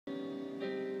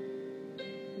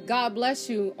God bless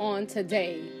you on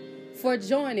today for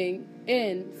joining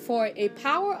in for a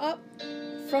power up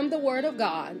from the Word of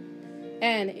God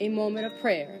and a moment of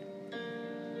prayer.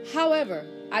 However,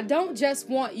 I don't just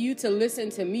want you to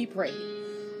listen to me pray.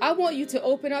 I want you to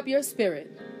open up your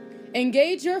spirit,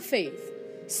 engage your faith,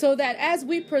 so that as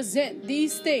we present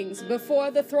these things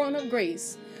before the throne of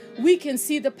grace, we can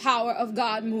see the power of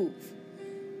God move.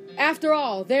 After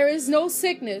all, there is no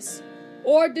sickness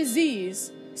or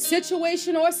disease,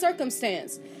 situation or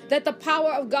circumstance that the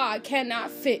power of God cannot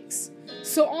fix.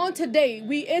 So on today,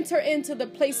 we enter into the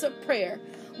place of prayer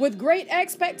with great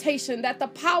expectation that the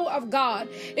power of God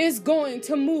is going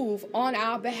to move on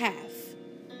our behalf.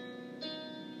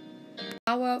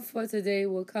 Power for today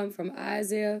will come from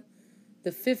Isaiah,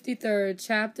 the 53rd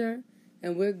chapter,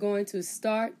 and we're going to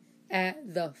start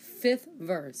at the 5th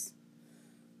verse.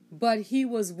 But he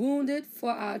was wounded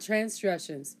for our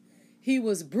transgressions. He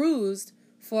was bruised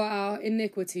for our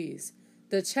iniquities.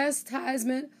 The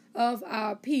chastisement of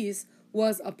our peace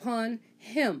was upon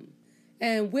him,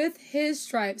 and with his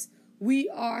stripes we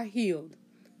are healed.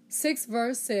 6th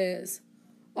verse says,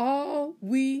 all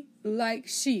we like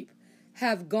sheep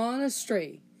have gone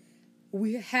astray.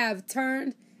 We have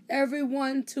turned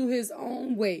everyone to his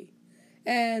own way,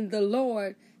 and the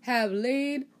Lord have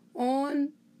laid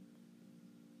on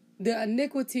the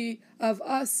iniquity of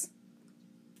us.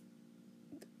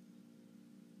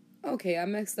 Okay, I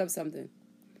messed up something.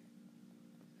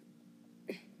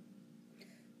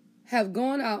 Have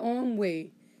gone our own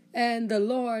way, and the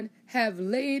Lord have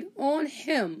laid on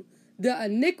him the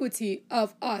iniquity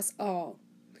of us all.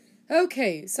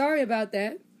 Okay, sorry about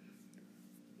that.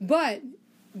 But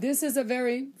this is a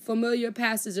very familiar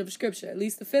passage of Scripture. At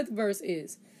least the 5th verse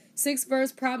is. 6th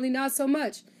verse, probably not so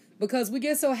much. Because we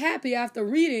get so happy after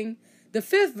reading the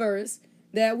 5th verse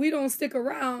that we don't stick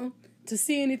around to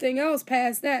see anything else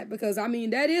past that. Because,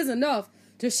 that is enough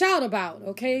to shout about,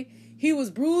 okay? He was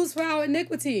bruised for our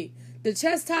iniquity. The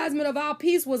chastisement of our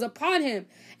peace was upon him.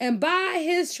 And by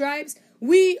his stripes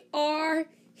we are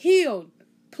healed.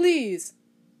 Please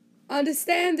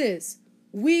understand this.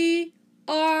 We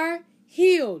are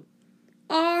healed.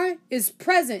 Are is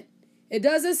present. It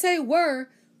doesn't say were,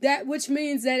 that which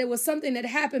means that it was something that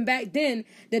happened back then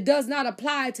that does not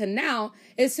apply to now.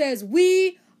 It says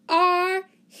we are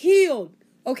healed.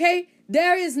 Okay?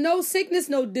 There is no sickness,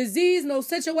 no disease, no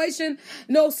situation,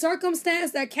 no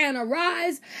circumstance that can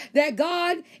arise that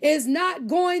God is not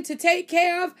going to take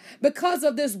care of because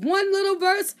of this one little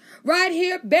verse right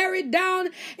here buried down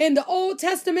in the Old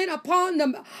Testament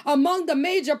among the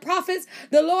major prophets.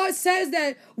 The Lord says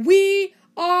that we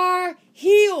are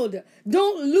healed.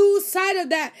 Don't lose sight of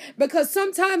that, because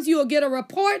sometimes you will get a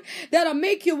report that'll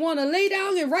make you want to lay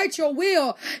down and write your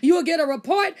will. You will get a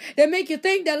report that make you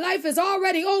think that life is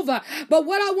already over. But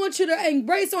what I want you to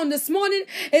embrace on this morning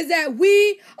is that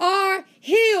we are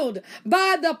healed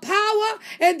by the power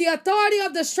and the authority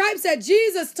of the stripes that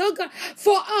Jesus took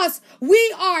for us.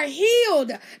 We are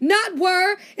healed, not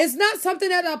were. It's not something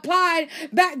that applied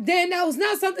back then. That was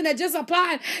not something that just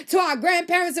applied to our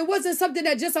grandparents. It wasn't something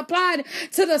that just applied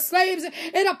to the slaves.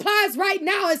 It applies right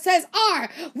now. It says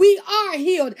we are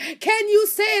healed. Can you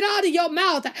say it out of your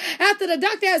mouth after the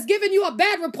doctor has given you a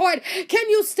bad report? Can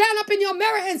you stand up in your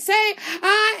mirror and say,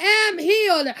 I am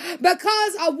healed,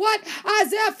 because of what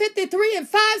Isaiah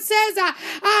 53:5 says?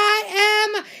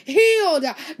 I am healed.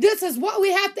 This is what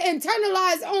we have to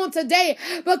internalize on today,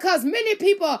 because many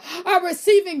people are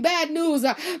receiving bad news.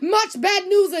 Much bad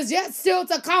news is yet still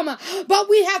to come, but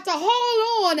we have to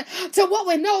hold on to what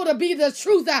we know to be the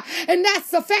truth, and that's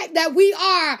the fact that we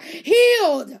are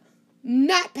healed.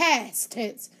 Not past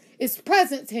tense, it's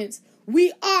present tense.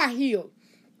 We are healed.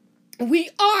 We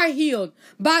are healed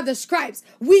by the stripes.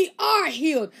 We are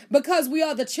healed because we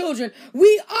are the children.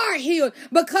 We are healed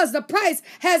because the price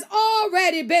has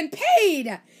already been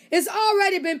paid. It's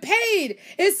already been paid.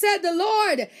 It said the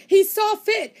Lord, he saw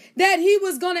fit that he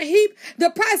was going to heap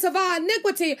the price of our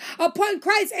iniquity upon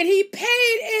Christ, and he paid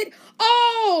it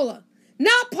all.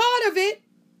 Not part of it.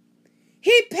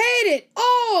 He paid it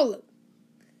all.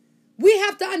 We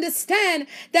have to understand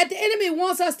that the enemy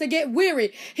wants us to get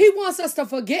weary. He wants us to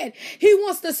forget. He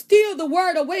wants to steal the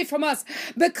word away from us,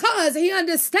 because he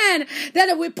understands that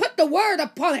if we put the word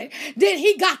upon it, then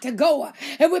he got to go.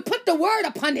 If we put the word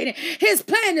upon it, his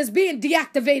plan is being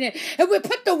deactivated. If we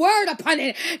put the word upon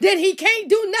it, then he can't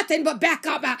do nothing but back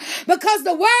up, because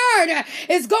the word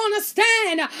is going to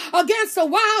stand against the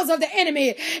wiles of the enemy.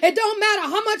 It don't matter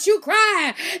how much you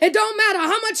cry. It don't matter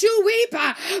how much you weep.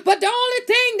 But the only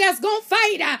thing that's going to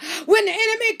fight when the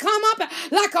enemy come up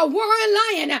like a roaring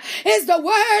lion is the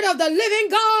word of the living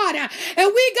God.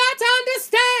 And we got to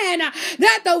understand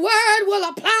that the word will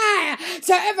apply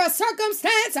to every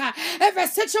circumstance, every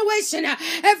situation,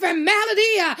 every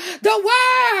malady. The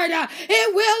word,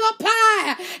 it will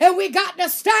apply. And we got to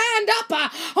stand up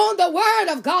on the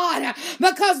word of God,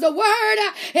 because the word,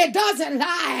 it doesn't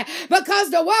lie, because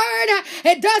the word,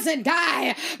 it doesn't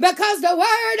die, because the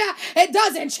word, it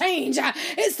doesn't change.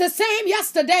 It's the same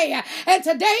yesterday and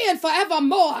today and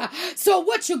forevermore. So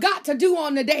what you got to do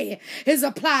on the day is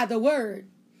apply the word.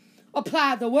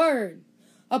 Apply the word.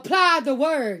 Apply the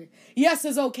word. Yes,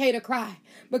 it's okay to cry,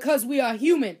 because we are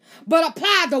human, but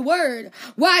apply the word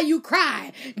while you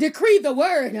cry. Decree the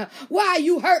word while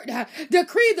you hurt.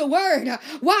 Decree the word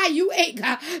while you ache.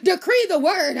 Decree the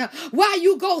word while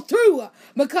you go through,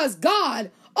 because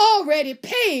God already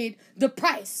paid the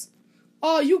price.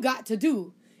 All you got to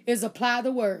do is apply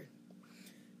the word.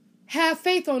 Have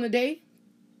faith on the day.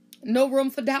 No room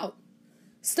for doubt.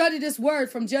 Study this word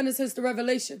from Genesis to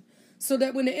Revelation, so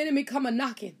that when the enemy come a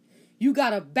knocking, you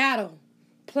got a battle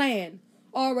plan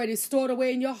already stored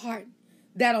away in your heart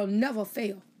that'll never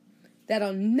fail.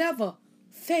 That'll never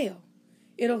fail.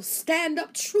 It'll stand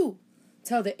up true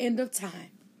till the end of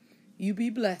time. You be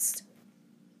blessed.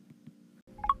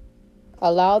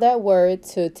 Allow that word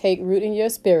to take root in your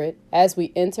spirit as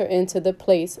we enter into the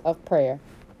place of prayer.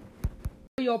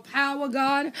 For your power,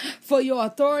 God, for your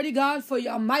authority, God, for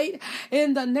your might,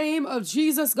 in the name of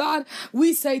Jesus, God,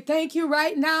 we say thank you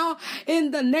right now,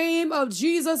 in the name of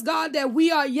Jesus, God, that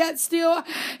we are yet still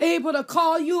able to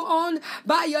call you on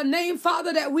by your name,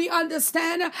 Father, that we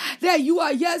understand that you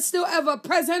are yet still ever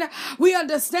present. We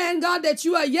understand, God, that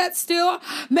you are yet still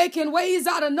making ways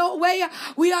out of no way.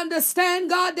 We understand,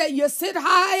 God, that you sit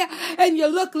high and you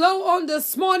look low on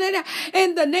this morning,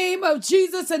 in the name of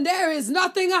Jesus, and there is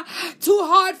nothing too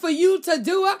hard for you to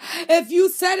do. If you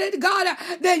said it, God,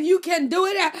 then you can do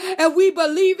it, and we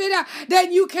believe it,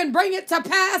 then you can bring it to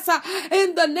pass,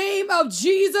 in the name of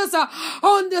Jesus.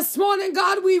 On this morning,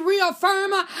 God, we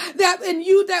reaffirm that in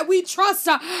you that we trust.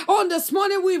 On this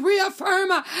morning, we reaffirm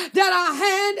that our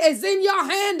hand is in your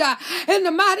hand, in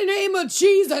the mighty name of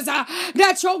Jesus,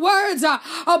 that your words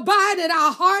abide in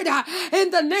our heart, in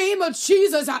the name of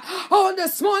Jesus. On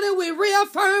this morning, we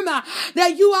reaffirm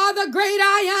that you are the great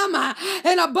I am,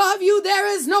 and above you there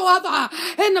is no other,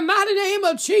 in the mighty name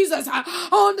of Jesus.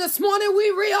 On this morning,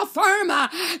 we reaffirm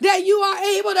that you are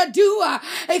able to do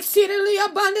exceedingly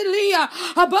abundantly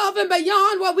above and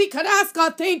beyond what we could ask or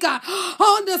think.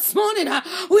 On this morning,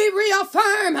 we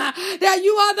reaffirm that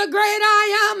you are the great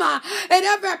I am, in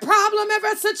every problem,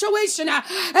 every situation,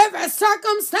 every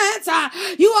circumstance.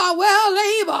 You are well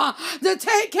able to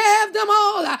take care of them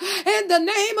all, in the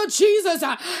name of Jesus.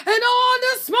 And on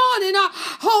this morning,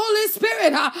 Holy Spirit,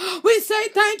 we say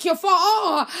thank you for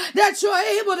all that you're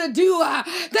able to do.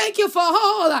 Thank you for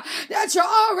all that you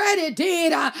already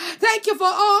did. Thank you for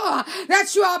all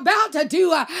that you are about to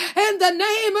do, in the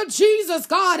name of Jesus,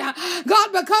 God.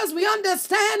 God, because we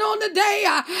understand on the day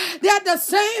that the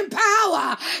same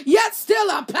power yet still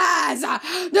applies.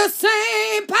 The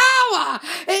same power,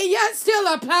 it yet still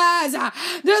applies.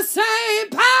 The same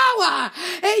power,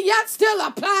 it yet still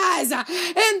applies.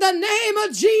 In the name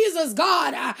of Jesus,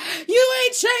 God. You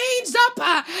ain't changed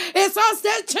up. It's us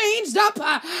that changed up.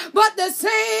 But the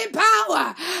same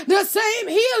power, the same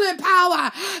healing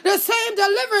power, the same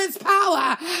deliverance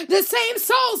power, the same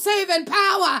soul saving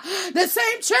power, the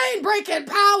same chain breaking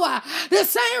power, the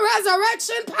same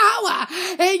resurrection power,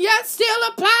 and yet still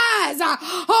applies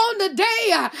on the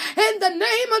day, in the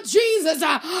name of Jesus,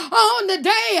 on the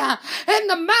day, in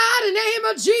the mighty name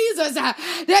of Jesus,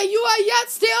 that you are yet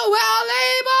still well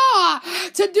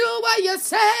able to do what you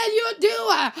said you would do.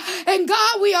 And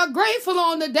God, we are grateful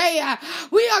on the day.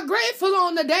 We are grateful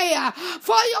on the day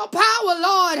for your power,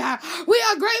 Lord. We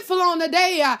are grateful on the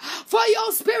day for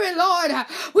your spirit, Lord.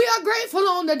 We are grateful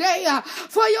on the day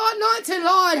for your anointing,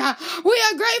 Lord. We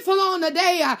are grateful on the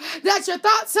day that you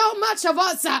thought so much of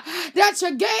us, that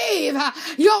you gave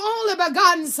your only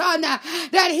begotten Son,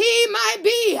 that he might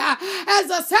be as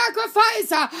a sacrifice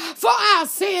for our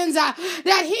sins,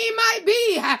 that he might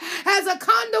be as a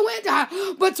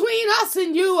conduit between us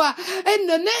and you, in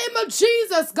the name of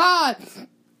Jesus, God.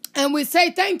 And we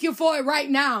say thank you for it right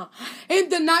now. In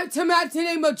the mighty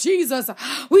name of Jesus,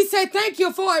 we say thank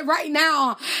you for it right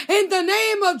now. In the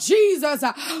name of Jesus,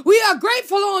 we are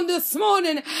grateful on this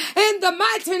morning. In the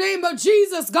mighty name of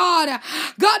Jesus, God.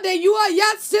 God, that you are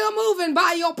yet still moving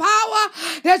by your power,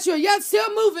 that you're yet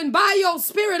still moving by your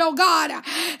spirit, oh God.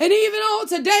 And even on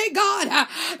today, God,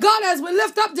 God, as we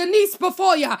lift up Denise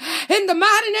before you, in the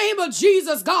mighty name of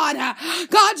Jesus, God.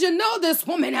 God, you know this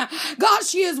woman. God,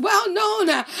 she is well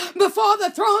known before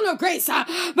the throne of grace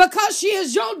because she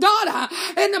is your daughter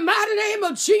in the mighty name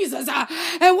of Jesus.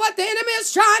 And what the enemy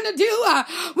is trying to do,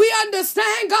 we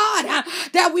understand, God,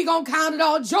 that we're going to count it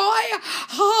all joy.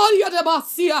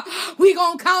 We're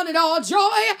going to count it all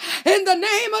joy in the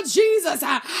name of Jesus.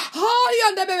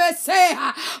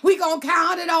 We're going to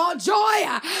count it all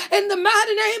joy in the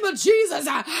mighty name of Jesus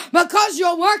because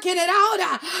you're working it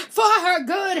out for her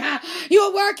good.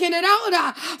 You're working it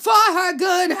out for her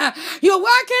good. You're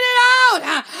working it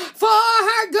out for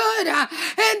her good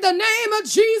in the name of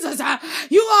Jesus.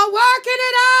 You are working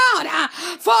it out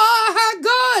for her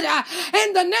good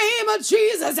in the name of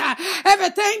Jesus.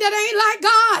 Everything that ain't like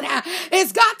God,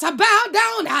 it's got to bow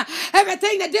down.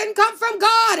 Everything that didn't come from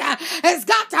God, it's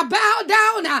got to bow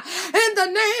down in the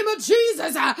name of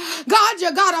Jesus. God,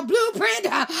 you got a blueprint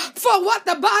for what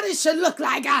the body should look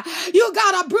like. You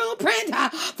got a blueprint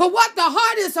for what the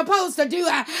heart is supposed to do.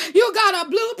 You got a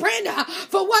blueprint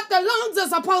for what the lungs are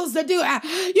supposed to do.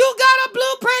 You got a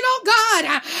blueprint, oh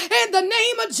God, in the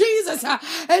name of Jesus.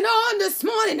 And on this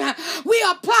morning, we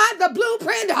apply the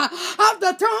blueprint of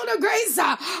the throne of grace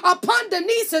upon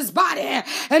Denise's body.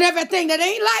 And everything that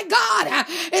ain't like God,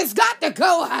 it's got to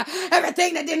go.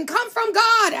 Everything that didn't come from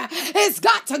God, it's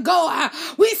got to go.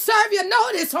 We serve you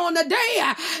notice on the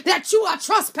day that you are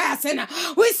trespassing.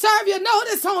 We serve you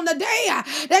notice on the day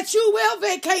that you will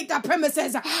vacate the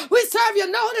premises. We serve you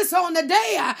notice on the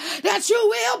day that you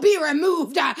will be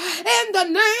removed in the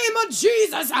name of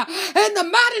Jesus, in the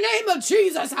mighty name of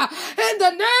Jesus, in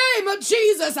the name of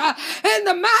Jesus, in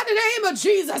the mighty name of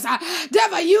Jesus.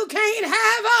 Devil, you can't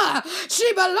have her.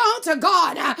 She belongs to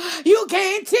God. You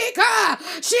can't take her.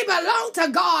 She belongs to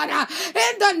God.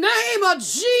 In the name of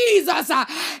Jesus,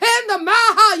 in the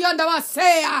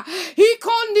Mahayandavasea,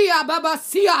 Ikondia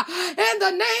Babasia, in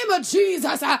the name of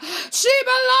Jesus, she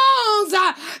belongs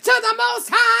to the Most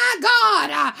High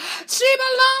God. She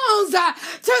belongs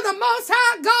to the Most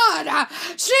High God.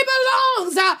 She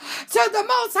belongs to the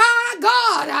Most High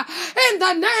God. In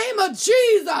the name of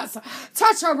Jesus,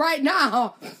 touch her right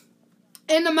now.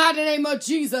 In the mighty name of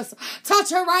Jesus, touch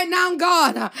her right now,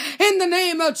 God. In the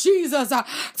name of Jesus,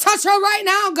 touch her right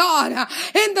now, God.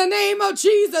 In the name of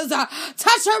Jesus,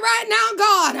 touch her right now,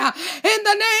 God. In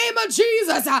the name of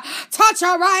Jesus, touch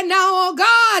her right now, oh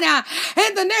God.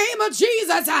 In the name of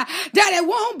Jesus, that it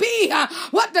won't be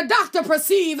what the doctor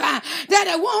perceive, that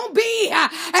it won't be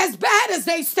as bad as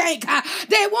they think.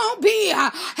 They won't be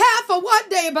half of what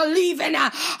they believe in.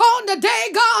 On the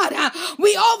day, God,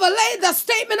 we overlay the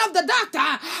statement of the doctor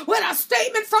with a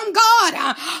statement from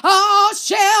God. All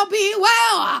shall be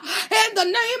well in the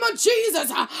name of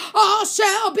Jesus. All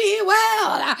shall be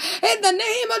well in the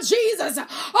name of Jesus.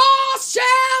 All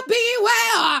shall be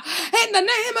well in the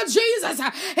name of Jesus.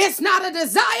 It's not a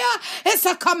desire, it's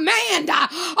a command.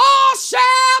 All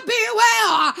shall be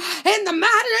well in the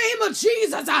mighty name of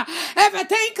Jesus.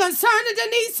 Everything concerning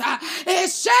Denise, it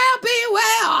shall be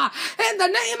well in the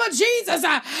name of Jesus.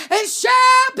 It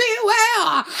shall be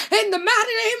well in the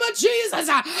mighty name of Jesus.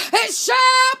 It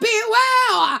shall be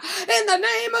well in the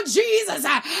name of Jesus.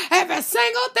 Every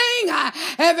single thing,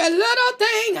 every little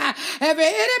thing, every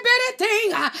itty bitty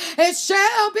thing, it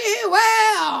shall be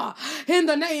well in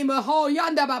the name of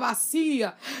Hoyanda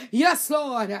Babasia. Yes,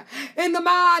 Lord. In the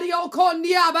mighty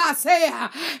Okondia Basea,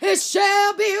 it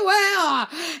shall be well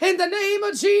in the name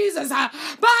of Jesus.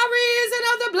 By reason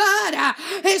of the blood,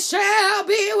 it shall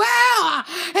be well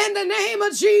in the name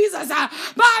of Jesus.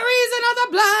 By reason of the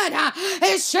blood,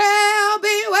 it shall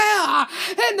be well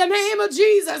in the name of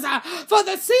Jesus. For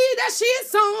the seed that she has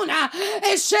sown,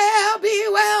 it shall be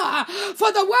well.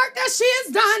 For the work that she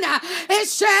has done, it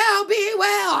shall be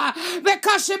well.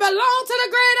 Because she belongs to the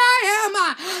great I am,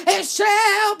 it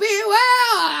shall be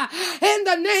well in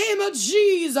the name of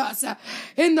Jesus.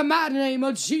 In the mighty name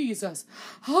of Jesus.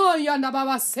 Oh, yanda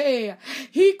baba say,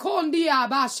 he kondia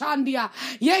bashandia,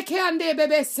 yekande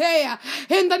bebe say,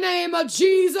 in the name of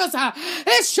Jesus,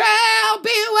 it shall be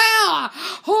well.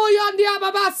 Oh, yandia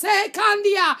baba say,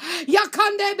 kandia,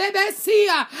 yakande bebe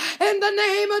sia, in the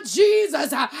name of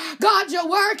Jesus. God, you're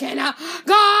working.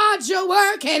 God, you're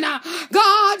working.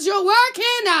 God, you're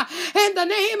working. In the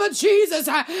name of Jesus,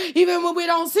 even when we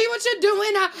don't see what you're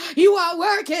doing, you are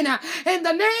working. In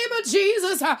the name of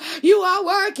Jesus, you are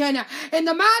working. In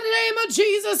the mighty name of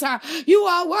Jesus, you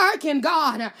are working,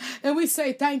 God. And we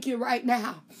say thank you right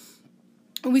now.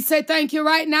 We say thank you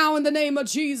right now in the name of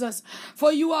Jesus,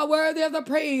 for you are worthy of the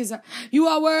praise. You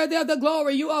are worthy of the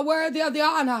glory. You are worthy of the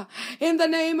honor. In the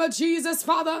name of Jesus,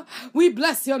 Father, we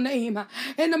bless your name.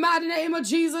 In the mighty name of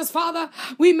Jesus, Father,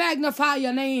 we magnify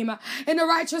your name. In the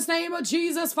righteous name of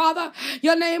Jesus, Father,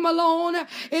 your name alone,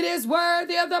 it is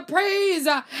worthy of the praise.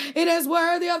 It is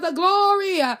worthy of the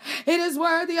glory. It is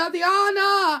worthy of the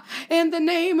honor. In the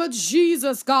name of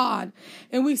Jesus, God.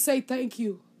 And we say thank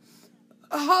you.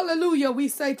 Hallelujah, we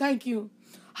say thank you.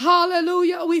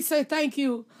 Hallelujah, we say thank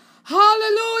you.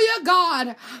 Hallelujah,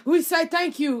 God, we say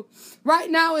thank you.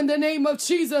 Right now, in the name of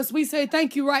Jesus, we say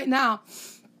thank you right now.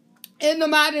 In the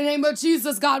mighty name of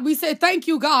Jesus, God, we say thank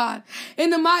you, God.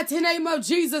 In the mighty name of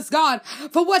Jesus, God,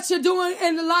 for what you're doing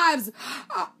in the lives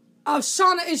of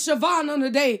Shauna and Siobhan on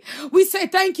the day. We say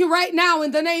thank you right now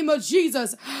in the name of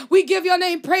Jesus. We give your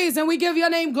name praise and we give your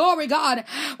name glory, God.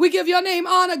 We give your name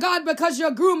honor, God, because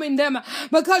you're grooming them,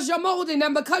 because you're molding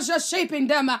them, because you're shaping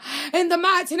them in the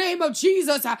mighty name of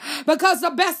Jesus, because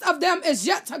the best of them is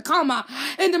yet to come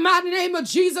in the mighty name of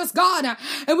Jesus, God.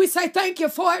 And we say thank you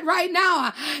for it right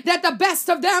now, that the best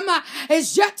of them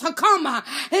is yet to come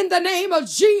in the name of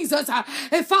Jesus.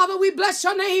 And Father, we bless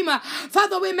your name.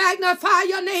 Father, we magnify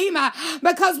your name,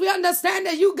 because we understand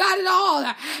that you got it all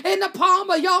in the palm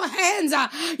of your hands.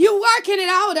 You're working it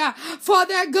out for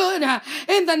their good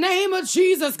in the name of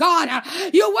Jesus, God.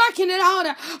 You're working it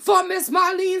out for Miss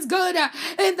Marlene's good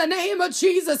in the name of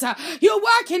Jesus. You're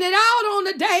working it out on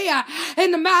the day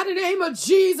in the mighty name of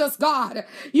Jesus, God.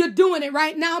 You're doing it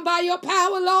right now by your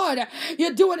power, Lord.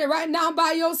 You're doing it right now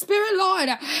by your spirit, Lord.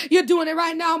 You're doing it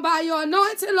right now by your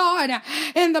anointing, Lord,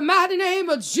 in the mighty name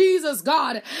of Jesus,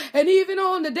 God. And even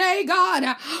on the day, God,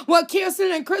 where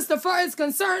Kirsten and Christopher is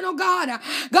concerned, oh God,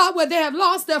 God, where they have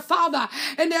lost their father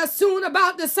and they're soon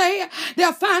about to say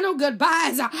their final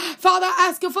goodbyes. Father, I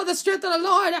ask you for the strength of the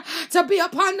Lord to be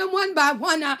upon them one by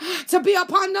one, to be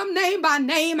upon them name by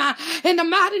name, in the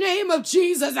mighty name of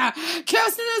Jesus.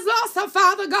 Kirsten has lost her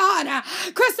father, God.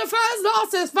 Christopher has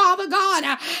lost his father,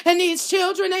 God. And these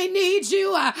children, they need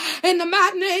you in the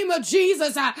mighty name of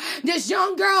Jesus. This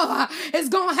young girl is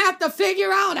going to have to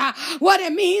figure out what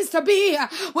it means to be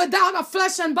without a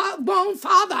flesh and bone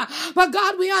father. But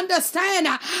God, we understand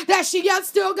that she yet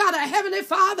still got a heavenly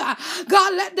father.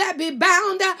 God, let that be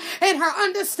bound in her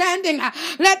understanding.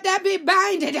 Let that be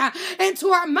binded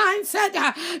into her mindset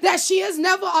that she is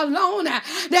never alone,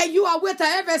 that you are with her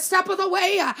every step of the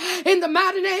way in the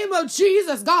mighty name of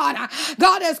Jesus, God.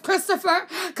 God, as Christopher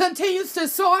continues to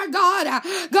soar, God,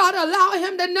 God, allow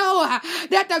him to know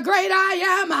that the great I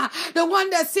am, the one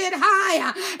that sit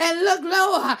high and look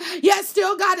low, yet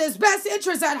still got his best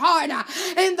interest at heart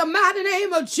in the mighty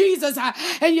name of Jesus.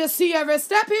 And you see every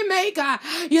step he make,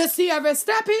 you see every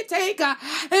step he take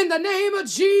in the name of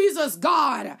Jesus,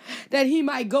 God, that he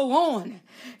might go on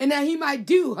and that he might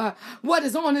do what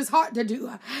is on his heart to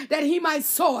do, that he might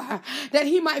soar, that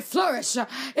he might flourish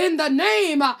in the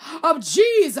name of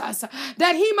Jesus,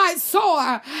 that he might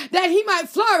soar, that he might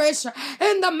flourish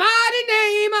in the mighty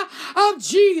name of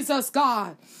Jesus,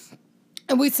 God.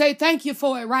 And we say thank you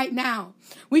for it right now.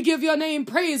 We give your name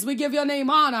praise. We give your name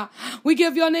honor. We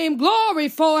give your name glory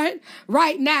for it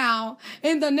right now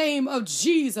in the name of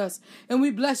Jesus. And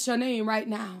we bless your name right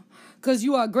now because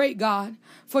you are great, God,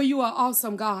 for you are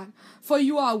awesome, God, for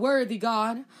you are worthy,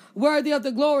 God, worthy of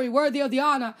the glory, worthy of the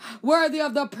honor, worthy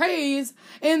of the praise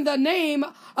in the name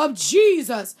of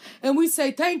Jesus. And we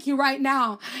say thank you right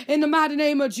now in the mighty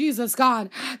name of Jesus, God.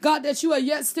 God, that you are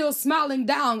yet still smiling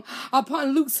down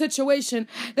upon Luke's situation,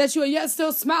 that you are yet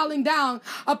still smiling down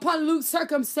upon Luke's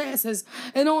circumstances.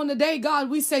 And on the day, God,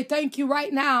 we say thank you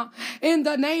right now in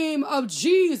the name of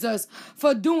Jesus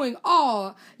for doing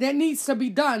all that needs to be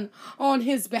done on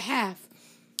his behalf.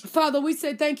 Father, we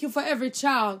say thank you for every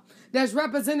child that's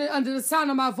represented under the sound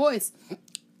of my voice.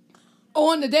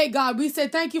 On the day, God, we say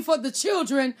thank you for the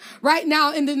children right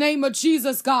now in the name of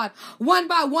Jesus, God. One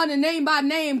by one and name by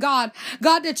name, God.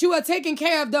 God, that you are taking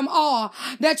care of them all.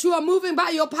 That you are moving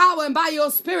by your power and by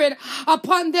your spirit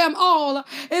upon them all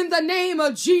in the name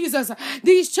of Jesus.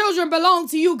 These children belong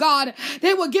to you, God.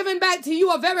 They were given back to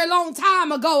you a very long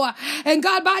time ago. And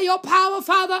God, by your power,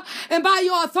 Father, and by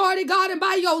your authority, God, and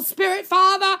by your spirit,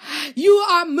 Father, you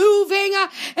are moving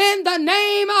in the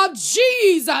name of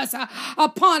Jesus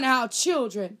upon our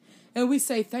children. And we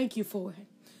say thank you for it.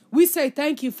 We say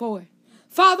thank you for it.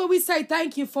 Father, we say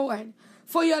thank you for it.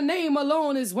 For your name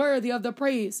alone is worthy of the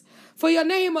praise. For your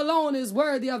name alone is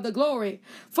worthy of the glory.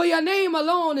 For your name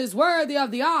alone is worthy of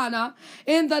the honor.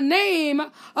 In the name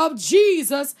of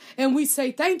Jesus. And we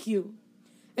say thank you.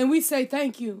 And we say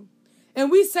thank you.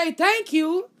 And we say thank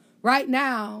you right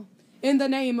now. in the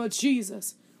name of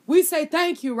Jesus. We say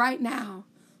thank you right now,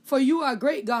 for you are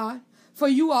great God, for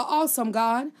you are awesome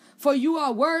God, for you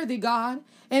are worthy God,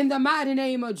 in the mighty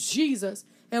name of Jesus.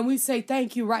 And we say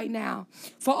thank you right now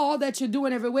for all that you're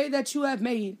doing, every way that you have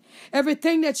made,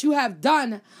 everything that you have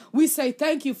done. We say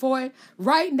thank you for it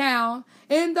right now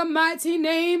in the mighty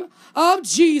name of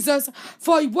Jesus,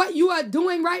 for what you are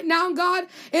doing right now, God,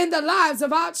 in the lives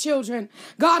of our children.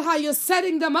 God, how you're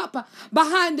setting them up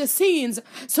behind the scenes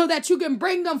so that you can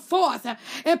bring them forth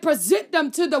and present them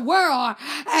to the world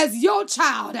as your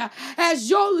child, as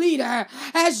your leader,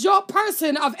 as your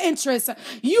person of interest.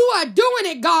 You are doing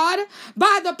it, God,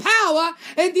 by the power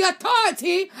and the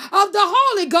authority of the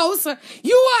Holy Ghost.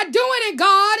 You are doing it,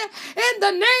 God, in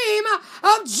the name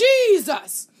of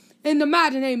Jesus. In the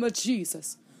mighty name of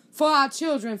Jesus. For our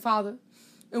children, Father,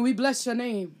 and we bless your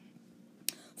name.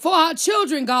 For our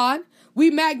children, God,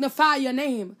 we magnify your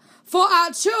name. For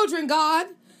our children, God,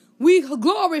 we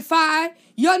glorify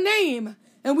your name.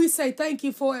 And we say thank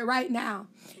you for it right now.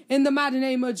 In the mighty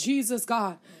name of Jesus,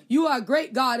 God. You are a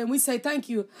great God, and we say thank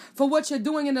you for what you're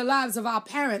doing in the lives of our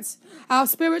parents, our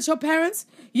spiritual parents,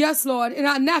 yes, Lord, and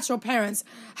our natural parents.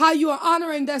 How you are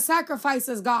honoring their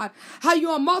sacrifices, God. How you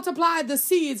are multiplying the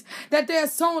seeds that they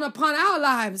have sown upon our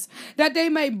lives, that they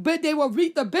will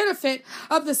reap the benefit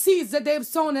of the seeds that they have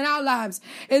sown in our lives.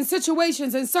 In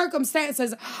situations and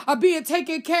circumstances are being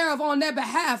taken care of on their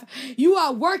behalf. You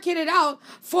are working it out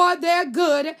for their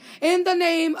good in the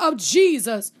name of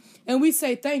Jesus. And we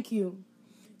say thank you.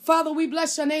 Father, we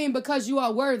bless your name because you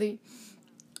are worthy.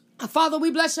 Father, we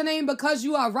bless your name because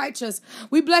you are righteous.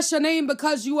 We bless your name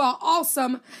because you are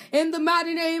awesome in the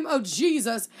mighty name of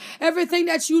Jesus. Everything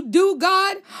that you do,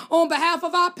 God, on behalf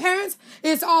of our parents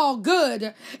is all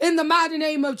good in the mighty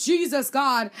name of Jesus,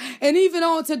 God. And even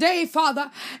on today,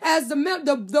 Father, as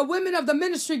the women of the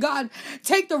ministry, God,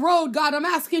 take the road, God, I'm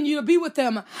asking you to be with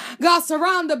them. God,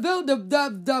 surround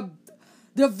the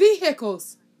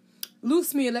vehicles.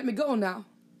 Loose me and let me go now.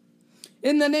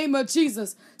 In the name of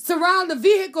Jesus. Surround the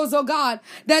vehicles, oh God,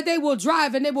 that they will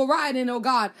drive and they will ride in, oh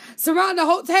God. Surround the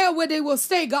hotel where they will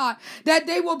stay, God, that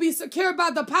they will be secured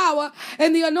by the power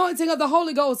and the anointing of the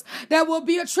Holy Ghost. That will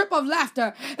be a trip of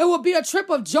laughter. It will be a trip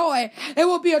of joy. It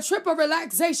will be a trip of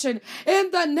relaxation.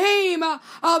 In the name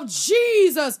of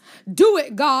Jesus, do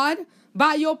it, God.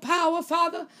 By your power,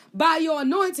 Father, by your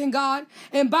anointing, God,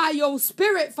 and by your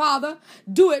spirit, Father,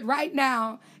 do it right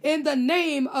now in the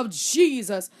name of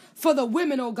Jesus for the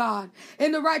women, oh God,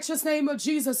 in the righteous name of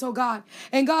Jesus, oh God.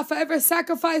 And God, for every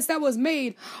sacrifice that was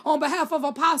made on behalf of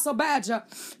Apostle Badger,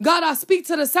 God, I speak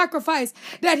to the sacrifice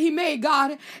that he made,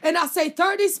 God, and I say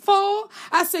 30-fold,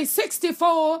 I say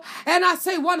 60-fold, and I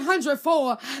say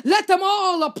 100-fold. Let them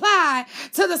all apply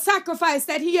to the sacrifice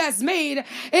that he has made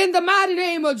in the mighty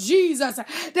name of Jesus,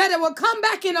 that it will come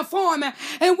back in the form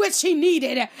in which he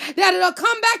needed, that it'll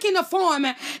come back in the form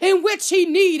in which he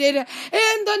needed,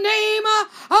 in the name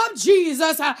of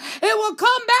Jesus. It will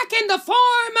come back in the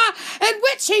form in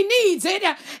which he needs it,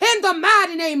 in the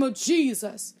mighty name of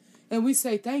Jesus. And we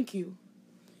say thank you.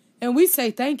 And we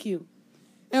say thank you.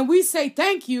 And we say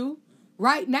thank you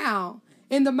right now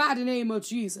in the mighty name of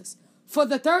Jesus. For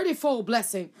the 30-fold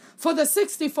blessing, for the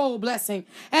 60-fold blessing,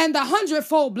 and the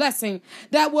 100-fold blessing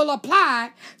that will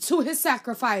apply to his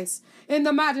sacrifice in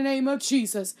the mighty name of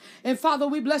Jesus. And Father,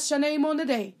 we bless your name on the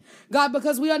day, God,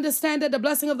 because we understand that the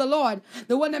blessing of the Lord,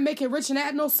 the one that make it rich and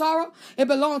add no sorrow, it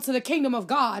belongs to the kingdom of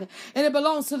God, and it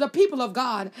belongs to the people of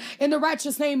God. In the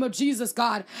righteous name of Jesus,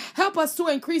 God, help us to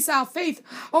increase our faith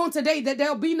on today, that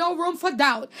there'll be no room for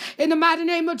doubt. In the mighty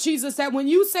name of Jesus, that when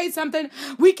you say something,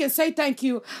 we can say thank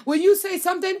you. When you say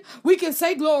something, we can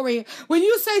say glory. When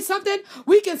you say something,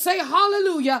 we can say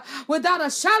hallelujah without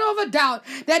a shadow of a doubt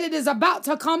that it is about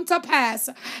to come to pass.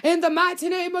 In the mighty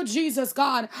name of Jesus,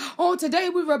 God, on today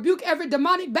we rebuke every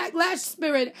demonic backlash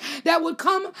spirit that would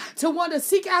come to want to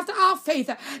seek after our faith,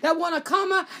 that want to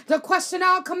come to question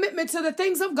our commitment to the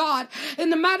things of God.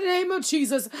 In the mighty name of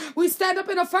Jesus, we stand up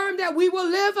and affirm that we will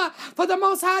live for the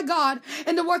Most High God,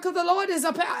 and the work of the Lord is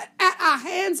up at our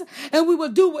hands, and we will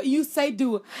do what you say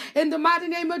do. In the mighty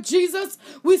name of Jesus,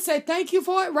 we say thank you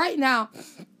for it right now.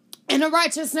 In the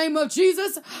righteous name of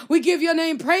Jesus, we give your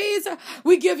name praise.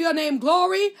 We give your name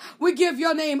glory. We give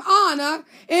your name honor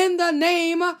in the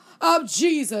name of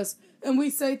Jesus. And we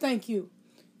say thank you.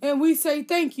 And we say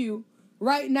thank you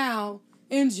right now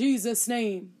in Jesus'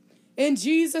 name. In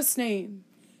Jesus' name.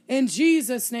 In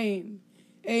Jesus' name.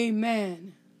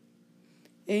 Amen.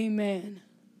 Amen.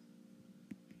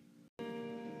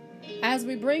 As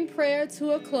we bring prayer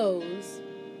to a close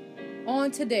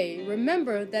on today,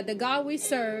 remember that the God we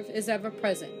serve is ever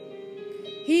present.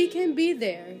 He can be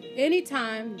there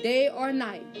anytime, day or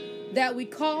night, that we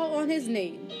call on His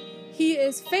name. He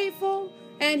is faithful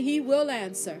and He will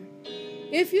answer.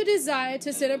 If you desire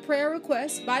to send a prayer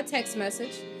request by text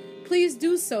message, please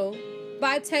do so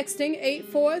by texting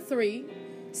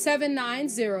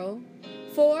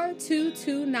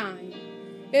 843-790-4229.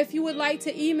 If you would like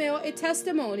to email a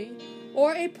testimony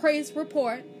or a praise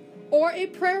report or a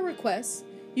prayer request,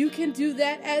 you can do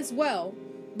that as well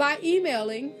by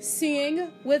emailing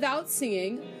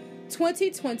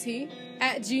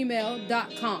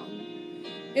seeingwithoutseeing2020@gmail.com.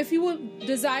 If you would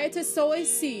desire to sow a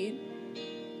seed,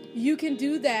 you can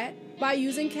do that by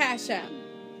using Cash App.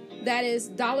 That is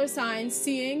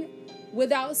 $seeing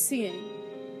without seeing.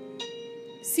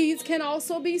 Seeds can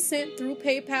also be sent through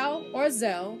PayPal or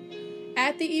Zelle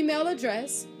at the email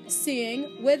address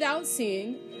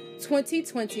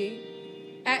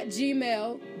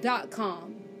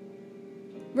seeingwithoutseeing2020@gmail.com.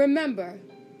 Remember,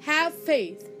 have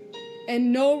faith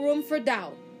and no room for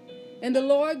doubt. And the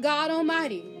Lord God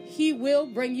Almighty, He will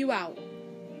bring you out.